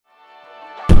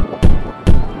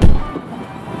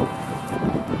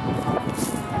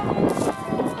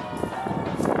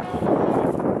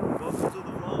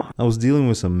I was dealing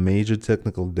with some major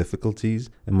technical difficulties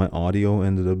and my audio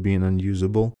ended up being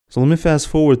unusable. So let me fast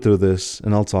forward through this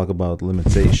and I'll talk about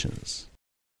limitations.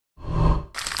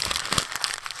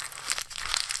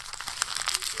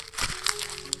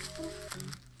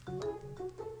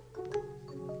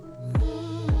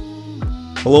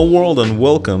 Hello world and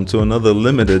welcome to another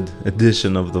limited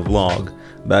edition of the vlog.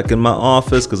 Back in my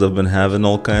office because I've been having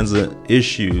all kinds of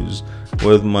issues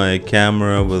with my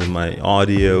camera, with my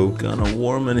audio. Kinda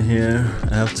warm in here.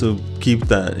 I have to keep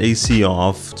that AC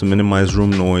off to minimize room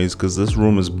noise because this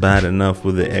room is bad enough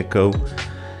with the echo.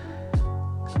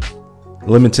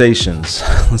 Limitations.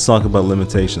 Let's talk about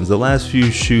limitations. The last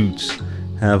few shoots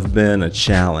have been a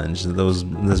challenge. There's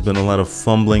been a lot of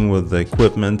fumbling with the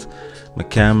equipment, my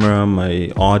camera,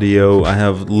 my audio. I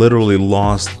have literally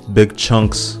lost big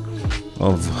chunks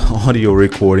of audio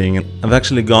recording. I've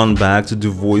actually gone back to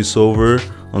do voiceover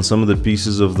on some of the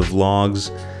pieces of the vlogs.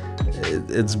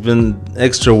 It's been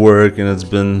extra work and it's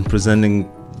been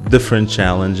presenting different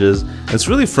challenges. It's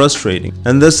really frustrating.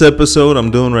 And this episode I'm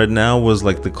doing right now was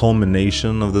like the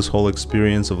culmination of this whole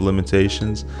experience of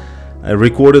limitations. I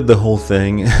recorded the whole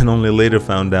thing and only later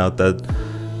found out that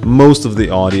most of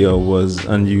the audio was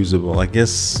unusable. I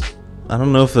guess, I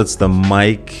don't know if it's the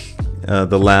mic,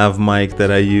 the lav mic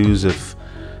that I use, if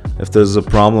there's a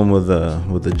problem with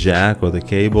the jack or the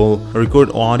cable. I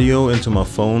record audio into my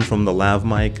phone from the lav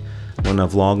mic when I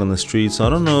vlog on the street, so I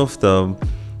don't know if the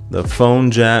phone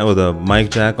jack or the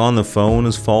mic jack on the phone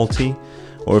is faulty,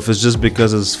 or if it's just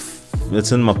because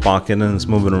it's in my pocket and it's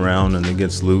moving around and it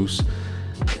gets loose.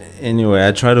 Anyway,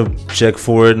 I try to check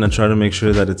for it and I try to make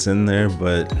sure that it's in there,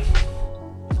 but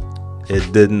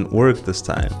it didn't work this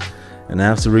time. And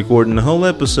after recording the whole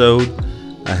episode,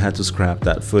 I had to scrap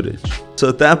that footage. So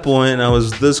at that point, I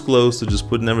was this close to just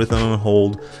putting everything on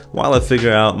hold while I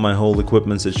figure out my whole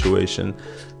equipment situation,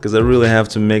 because I really have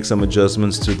to make some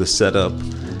adjustments to the setup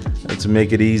and to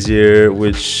make it easier,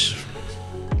 which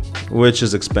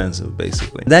is expensive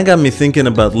basically. That got me thinking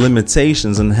about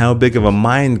limitations and how big of a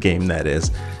mind game that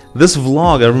is. This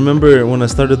vlog, I remember when I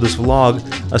started this vlog,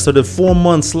 I started 4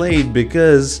 months late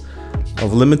because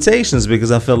of limitations,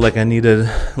 because I felt like I needed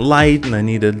light and I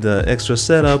needed extra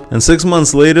setup. And 6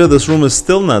 months later, this room is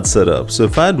still not set up. So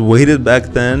if I'd waited back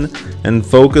then and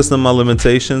focused on my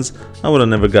limitations, I would have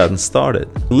never gotten started.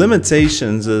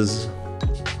 Limitations is...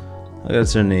 I gotta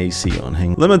turn the AC on.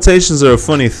 Hang on. Limitations are a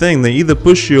funny thing. They either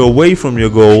push you away from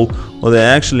your goal or they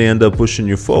actually end up pushing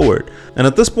you forward. And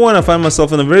at this point, I find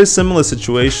myself in a very similar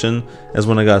situation as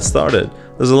when I got started.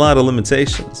 There's a lot of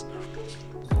limitations.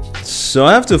 So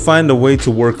I have to find a way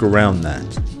to work around that.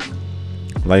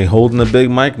 Like holding a big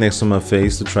mic next to my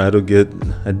face to try to get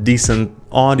a decent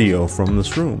audio from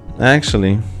this room.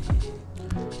 Actually,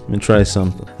 let me try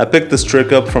something. I picked this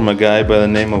trick up from a guy by the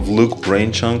name of Luke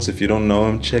Brainchunks. If you don't know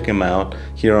him, check him out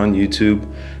here on YouTube.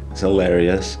 It's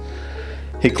hilarious.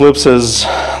 He clips his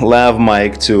lav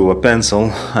mic to a pencil.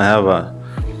 I have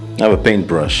a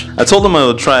paintbrush. I told him I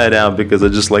would try it out because I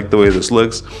just like the way this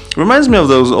looks. It reminds me of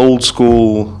those old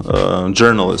school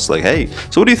journalists. Like, hey,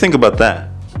 so what do you think about that?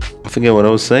 I forget what I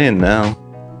was saying now.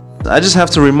 I just have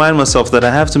to remind myself that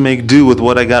I have to make do with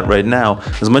what I got right now.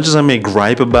 As much as I may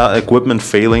gripe about equipment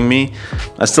failing me,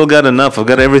 I still got enough. I've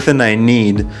got everything I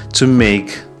need to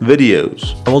make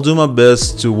videos. I will do my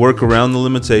best to work around the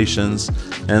limitations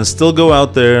and still go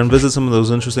out there and visit some of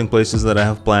those interesting places that I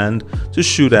have planned to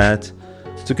shoot at,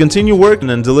 to continue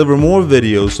working and deliver more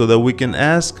videos so that we can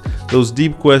ask those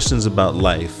deep questions about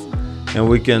life and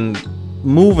we can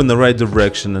move in the right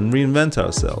direction and reinvent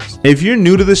ourselves. If you're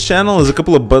new to this channel, there's a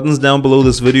couple of buttons down below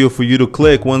this video for you to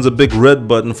click. One's a big red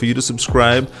button for you to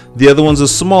subscribe. The other one's a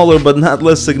smaller but not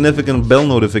less significant bell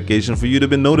notification for you to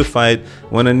be notified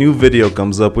when a new video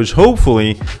comes up, which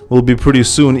hopefully will be pretty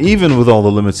soon, even with all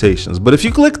the limitations. But if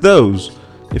you click those,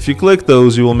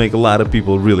 you will make a lot of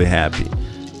people really happy.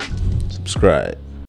 Subscribe.